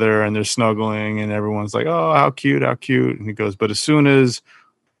together and they're snuggling, and everyone's like, "Oh, how cute, how cute." And he goes, "But as soon as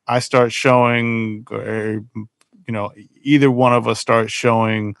I start showing, or either one of us starts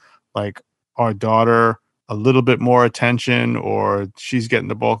showing like our daughter a little bit more attention, or she's getting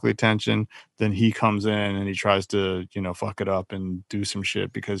the bulk of the attention, then he comes in and he tries to, fuck it up and do some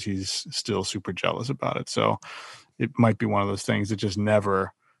shit because he's still super jealous about it." So it might be one of those things that just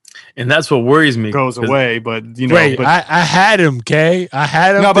never, and that's what worries me, goes away. But Wait, I had him, Kay. I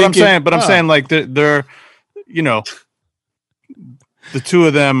had him. No, but I'm saying like they're the two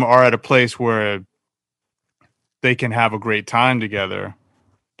of them are at a place where they can have a great time together,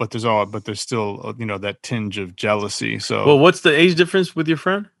 but there's still that tinge of jealousy. So, well, what's the age difference with your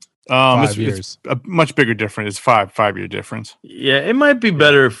friend? 5 years. It's a much bigger difference. It's 5-year difference. Yeah, it might be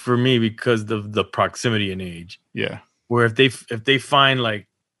better for me because of the proximity in age. Yeah, where if they find like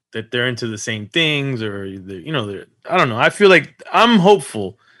that they're into the same things, or I don't know. I feel like I'm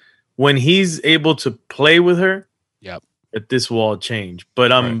hopeful when he's able to play with her. Yep. That this will all change,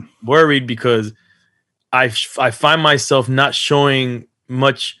 but I'm worried because I find myself not showing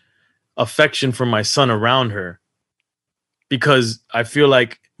much affection for my son around her because I feel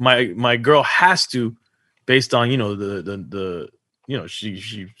like my girl has to, based on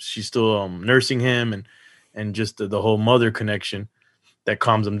she's still nursing him and just the whole mother connection that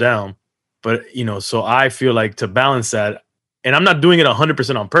calms him down. But so I feel like to balance that, and I'm not doing it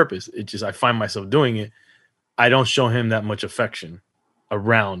 100% on purpose. It's just I find myself doing it. I don't show him that much affection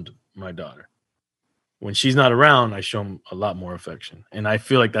around my daughter. When she's not around, I show him a lot more affection, and I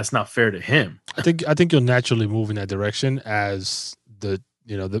feel like that's not fair to him. I think you'll naturally move in that direction as the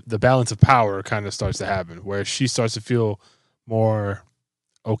balance of power kind of starts to happen, where she starts to feel more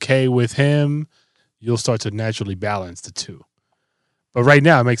okay with him. You'll start to naturally balance the two. But right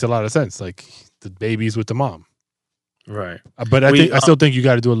now, it makes a lot of sense. Like the baby's with the mom, right? But I still think you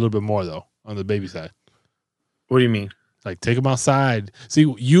got to do a little bit more though on the baby side. What do you mean? Like take him outside. See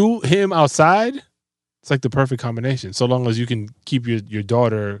him outside. It's like the perfect combination. So long as you can keep your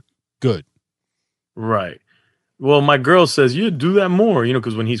daughter good. Right. Well, my girl says you do that more,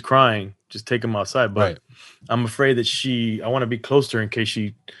 because when he's crying, just take him outside. But I'm afraid that I want to be close to her in case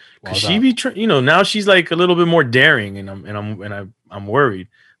now she's like a little bit more daring, and I'm worried.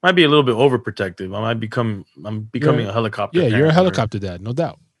 Might be a little bit overprotective. I'm becoming a helicopter. Yeah, you're a helicopter dad, no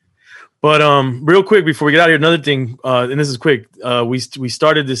doubt. But real quick before we get out of here, another thing, and this is quick. We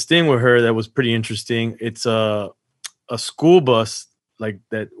started this thing with her that was pretty interesting. It's a school bus like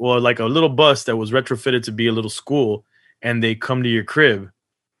that, like a little bus that was retrofitted to be a little school, and they come to your crib.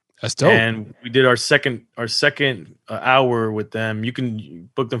 That's dope. And we did our second hour with them. You can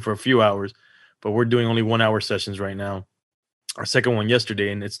book them for a few hours, but we're doing only 1 hour sessions right now. Our second one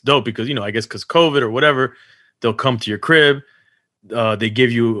yesterday, and it's dope because I guess because COVID or whatever, they'll come to your crib. They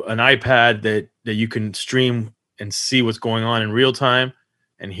give you an iPad that you can stream and see what's going on in real time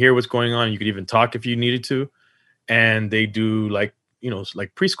and hear what's going on. You could even talk if you needed to. And they do like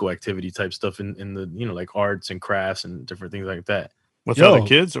preschool activity type stuff in the, like arts and crafts and different things like that. With other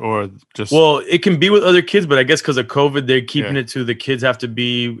kids or just? Well, it can be with other kids, but I guess because of COVID, they're keeping it to the kids have to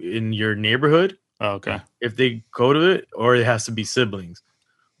be in your neighborhood. Oh, okay. If they go to it, or it has to be siblings.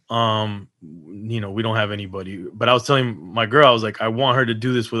 We don't have anybody, but I was telling my girl, I was like, I want her to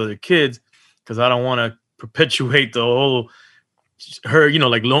do this with other kids because I don't want to perpetuate the whole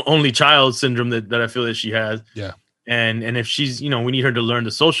only child syndrome that I feel that she has. Yeah. And if she's, we need her to learn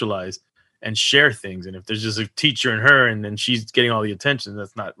to socialize and share things. And if there's just a teacher in her and then she's getting all the attention,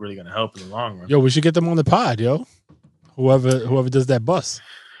 that's not really going to help in the long run. Yo, we should get them on the pod, yo. Whoever does that bus.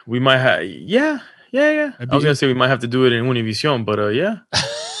 We might have, yeah. I was going to say we might have to do it in Univision, but yeah.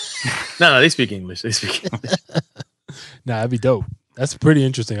 No, they speak English. Nah, that'd be dope. That's pretty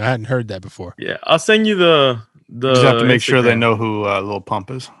interesting. I hadn't heard that before. Yeah, I'll send you the. You just have to make sure they know who Lil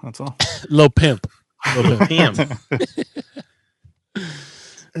Pump is. That's all. Lil Pimp. Lil Pimp.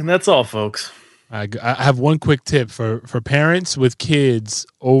 And that's all, folks. I have one quick tip for parents with kids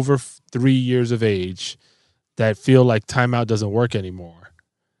over 3 years of age that feel like timeout doesn't work anymore.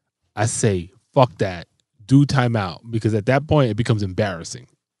 I say, fuck that. Do timeout, because at that point it becomes embarrassing.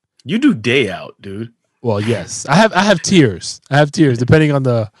 You do day out, dude. Well, yes, I have tiers. I have tiers depending on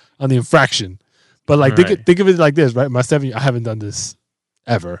the infraction. But like, Right. think of it like this, right? My 7, I haven't done this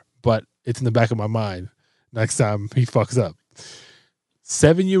ever, but it's in the back of my mind. Next time he fucks up,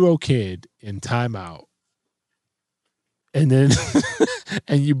 7-year-old kid in timeout, and then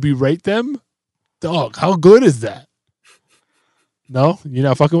and you berate them, dog. How good is that? No, you're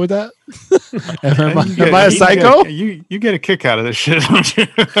not fucking with that. Am I a psycho? You get a kick out of this shit, don't you?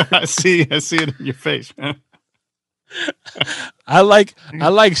 I see it in your face, man. I like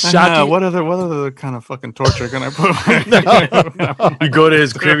shocking. What other kind of fucking torture can I put? You go to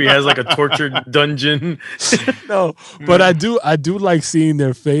his crib, he has like a torture dungeon. No, but I do like seeing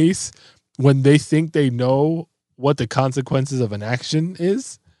their face when they think they know what the consequences of an action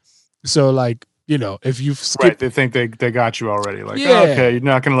is. So like, you know, if you've skipped, Right, they think they got you already. Like, Yeah. okay, you're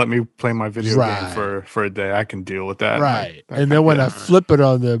not gonna let me play my video Right. game for a day. I can deal with that. right. Like, And then when I flip it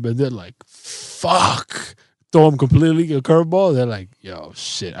on them and they're like, fuck, throw them completely a curveball, they're like, yo,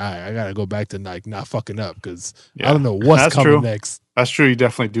 shit, I gotta go back to like not fucking up, because I don't know what's That's coming true. next. That's true. You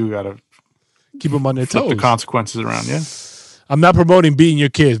definitely do gotta Keep them on their flip toes. the consequences around. Yeah. I'm not promoting beating your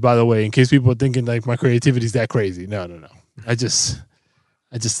kids, by the way, in case people are thinking like my creativity is that crazy. No.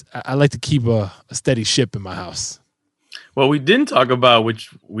 I like to keep a steady ship in my house. What we didn't talk about, which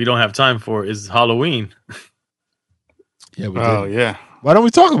we don't have time for, is Halloween. Yeah, we Oh did. yeah. Why don't we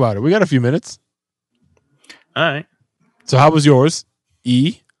talk about it? We got a few minutes. All right. So how was yours,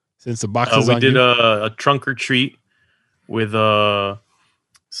 E? Since the box is We on did you. a trunk or treat with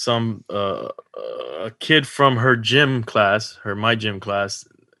some a kid from her gym class, my gym class.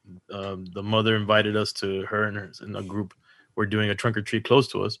 The mother invited us to her and a group. We're doing a trunk or treat close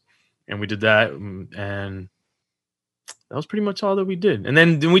to us, and we did that, and that was pretty much all that we did. And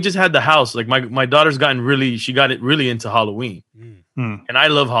then we just had the house. Like my daughter's got it really into Halloween, and I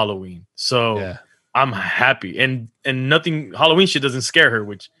love Halloween, so Yeah. I'm happy. And nothing Halloween shit doesn't scare her,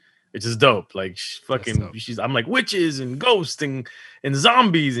 which is dope. Like I'm like witches and ghosts and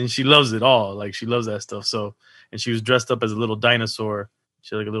zombies, and she loves it all. Like she loves that stuff. So, and she was dressed up as a little dinosaur.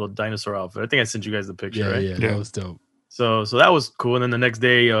 She had like a little dinosaur outfit. I think I sent you guys the picture, right? Yeah, Yeah. that was dope. So that was cool. And then the next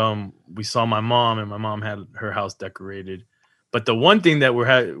day, we saw my mom, and my mom had her house decorated. But the one thing that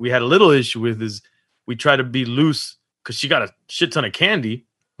we had a little issue with is we try to be loose because she got a shit ton of candy,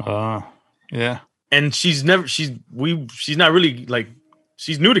 Yeah. and she's not really like,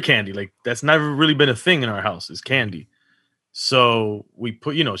 she's new to candy. Like that's never really been a thing in our house is candy. So we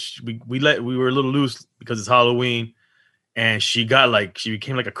put, we were a little loose because it's Halloween, and she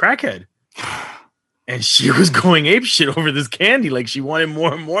became like a crackhead. And she was going apeshit over this candy. Like she wanted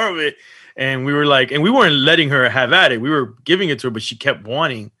more and more of it. And we were like, and we weren't letting her have at it. We were giving it to her, but she kept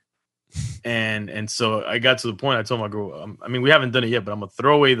wanting. And so I got to the point. I told my girl, we haven't done it yet, but I'm gonna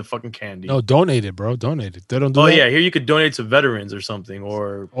throw away the fucking candy. No, donate it, bro. Donate it. They don't do Oh that? yeah, here you could donate to veterans or something,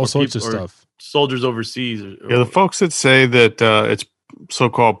 or All sorts of or stuff. soldiers overseas. Yeah, the folks that say that it's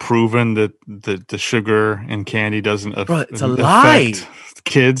so-called proven that the sugar in candy doesn't Bro, it's a lie.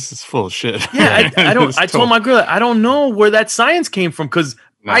 Kids, it's full of shit. Yeah, I don't. I told my girl I don't know where that science came from because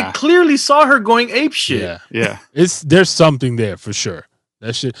I clearly saw her going apeshit. Yeah. Yeah. There's something there for sure.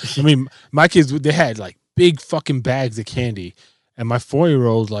 That shit. I mean, my kids, they had like big fucking bags of candy, and my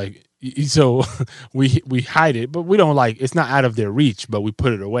 4-year-old, like, so we hide it, but we don't it's not out of their reach, but we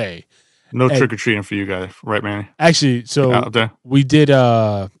put it away. No Hey. trick or treating for you guys, right, Manny? Actually, so Out there. we did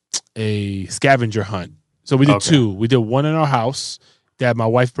a scavenger hunt. So we did Okay. 2. We did one in our house that my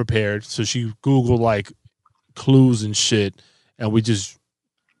wife prepared. So she Googled like clues and shit, and we just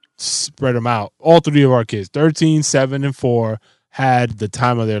spread them out. All 3 of our kids, 13, 7, and 4, had the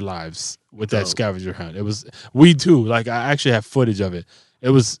time of their lives with that Dope. scavenger hunt. It was we too. Like I actually have footage of it. It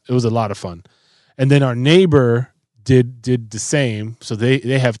was a lot of fun. And then our neighbor did the same. So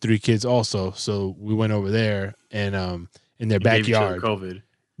they have 3 kids also. So we went over there and in their You gave each other backyard. COVID.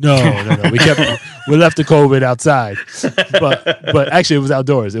 No. We left the COVID outside. But actually it was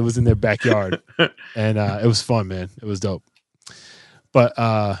outdoors. It was in their backyard. And it was fun, man. It was dope. But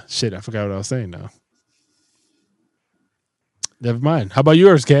shit, I forgot what I was saying now. Never mind. How about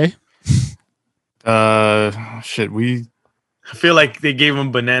yours, Kay? Shit, we I feel like they gave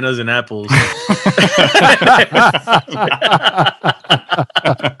him bananas and apples.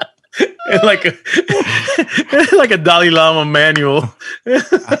 like a Dalai Lama manual.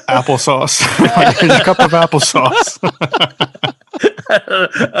 applesauce. Here's a cup of applesauce.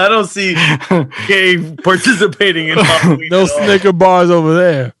 I don't see Gabe participating in Halloween. No Snicker bars over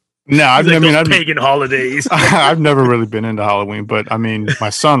there. No, I've I've pagan holidays. I've never really been into Halloween, but I mean, my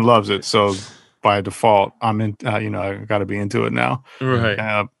son loves it, so by default, I'm in. I got to be into it now. Right.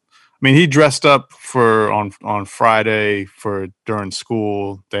 I mean, he dressed up for on Friday for during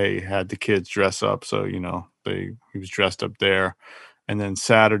school. They had the kids dress up, so he was dressed up there, and then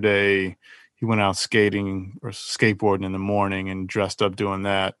Saturday he went out skating or skateboarding in the morning and dressed up doing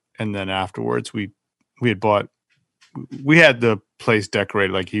that, and then afterwards we had the place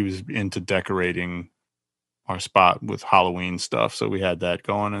decorated. Like, he was into decorating our spot with Halloween stuff, so we had that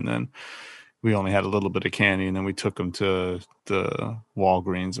going, and then we only had a little bit of candy, and then we took him to the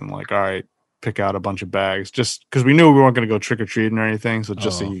Walgreens and like, all right, pick out a bunch of bags, just because we knew we weren't going to go trick-or-treating or anything, so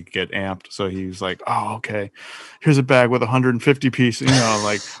just so he could get amped. So he was like, oh, okay, here's a bag with 150 pieces,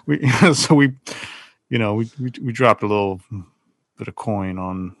 like we so we dropped a little bit of coin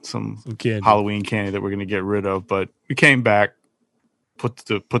on some candy. Halloween candy that we're going to get rid of, but we came back, put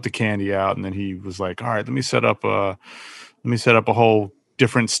the candy out, and then he was like, all right, let me set up a whole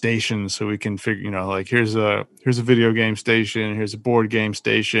different stations so we can figure, like, here's a video game station, here's a board game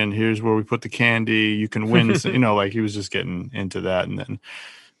station, here's where we put the candy, you can win. Like, he was just getting into that, and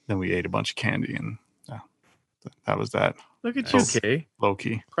then we ate a bunch of candy, and that was that. Look at you, okay. Low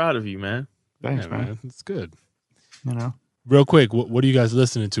key. Proud of you, man. Thanks, man. It's good. Real quick, what are you guys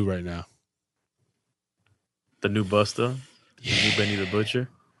listening to right now? The new Busta, the new Benny the Butcher.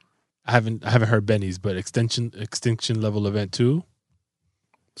 I haven't heard Benny's, but Extinction Level Event 2.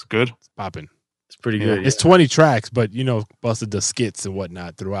 It's good. It's popping. It's pretty good. It's 20 tracks, but Busta does skits and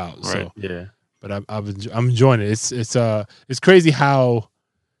whatnot throughout. Right. So yeah. But I'm enjoying it. It's crazy how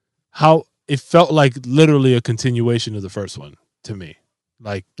it felt like literally a continuation of the first one to me.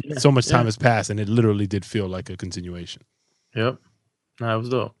 Like, so much time has passed, and it literally did feel like a continuation. Yep. No, it was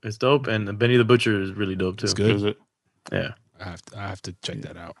dope. It's dope, and Benny the Butcher is really dope too. It's good. Is it? Yeah. I have to check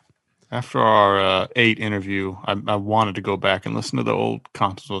that out. After our 8 interview, I wanted to go back and listen to the old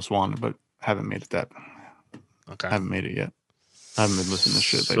Consoles Wanted, but haven't made it that. Okay. I haven't made it yet. I haven't been listening to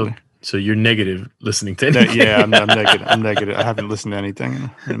shit lately. So you're negative listening to anything? Yeah, I'm negative. I'm negative. I haven't listened to anything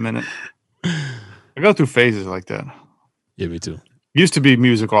in a minute. I go through phases like that. Yeah, me too. Used to be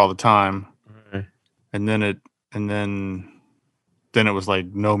music all the time, right. and then it was like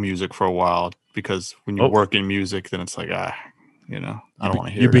no music for a while, because when you work in music, then it's like I don't want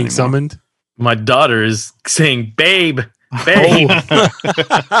to hear. You're being anymore. summoned. My daughter is saying, "Babe."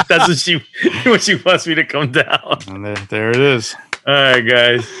 That's what she wants me to come down. And there it is. All right,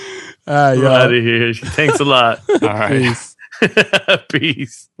 guys. We're out of here. Thanks a lot. All right. Peace.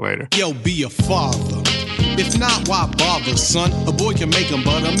 Peace. Later. Yo, be a father. If not, why bother, son? A boy can make them,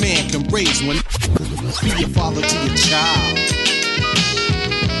 but a man can raise one. Be a father to your child.